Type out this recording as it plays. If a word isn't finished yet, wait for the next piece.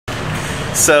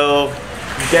So,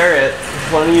 Garret,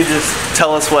 why don't you just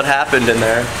tell us what happened in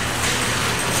there?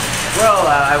 Well,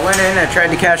 I went in, I tried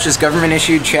to cash this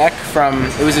government-issued check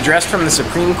it was addressed from the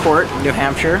Supreme Court, New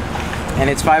Hampshire, and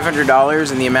it's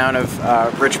 $500 in the amount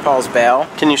of Rich Paul's bail.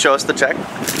 Can you show us the check?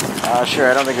 Sure,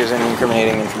 I don't think there's any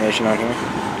incriminating information on here.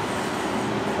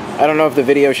 I don't know if the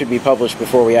video should be published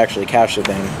before we actually cash the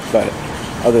thing, but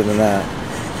other than that.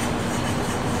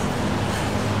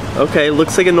 Okay,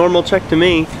 looks like a normal check to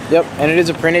me. Yep, and it is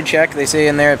a printed check. They say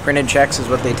in there printed checks is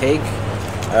what they take.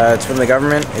 It's from the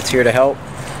government, it's here to help.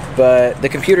 But the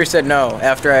computer said no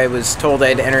after I was told I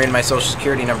had to enter in my social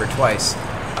security number twice.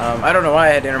 I don't know why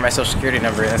I had to enter my social security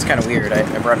number. That's kind of weird. I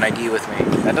brought an ID with me.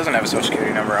 That doesn't have a social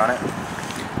security number on it.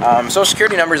 Social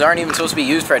security numbers aren't even supposed to be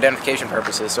used for identification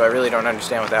purposes, so I really don't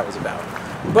understand what that was about.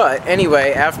 But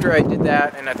anyway, after I did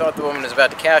that and I thought the woman was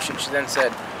about to cash it, she then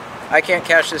said, "I can't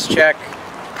cash this check."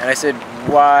 And I said,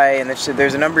 "Why?" And then she said,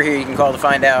 "There's a number here you can call to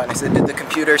find out." And I said, "Did the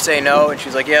computer say no?" And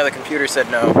she's like, "Yeah, the computer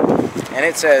said no." And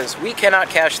it says, "We cannot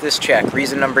cash this check,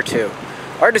 reason number 2.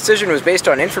 Our decision was based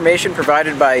on information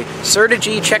provided by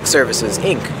Certegy Check Services,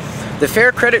 Inc. The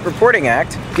Fair Credit Reporting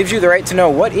Act gives you the right to know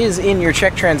what is in your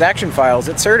check transaction files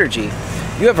at Certegy.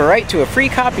 You have a right to a free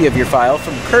copy of your file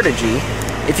from Certegy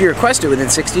if you request it within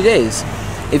 60 days.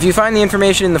 If you find the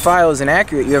information in the file is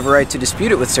inaccurate, you have a right to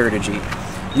dispute it with Certegy.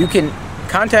 You can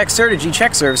contact Certegy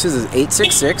Check Services at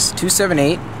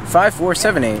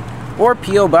 866-278-5478 or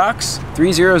P.O. Box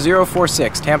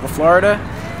 30046, Tampa, Florida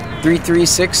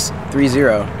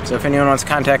 33630. So if anyone wants to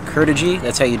contact Certegy,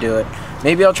 that's how you do it.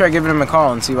 Maybe I'll try giving them a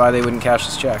call and see why they wouldn't cash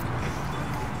this check.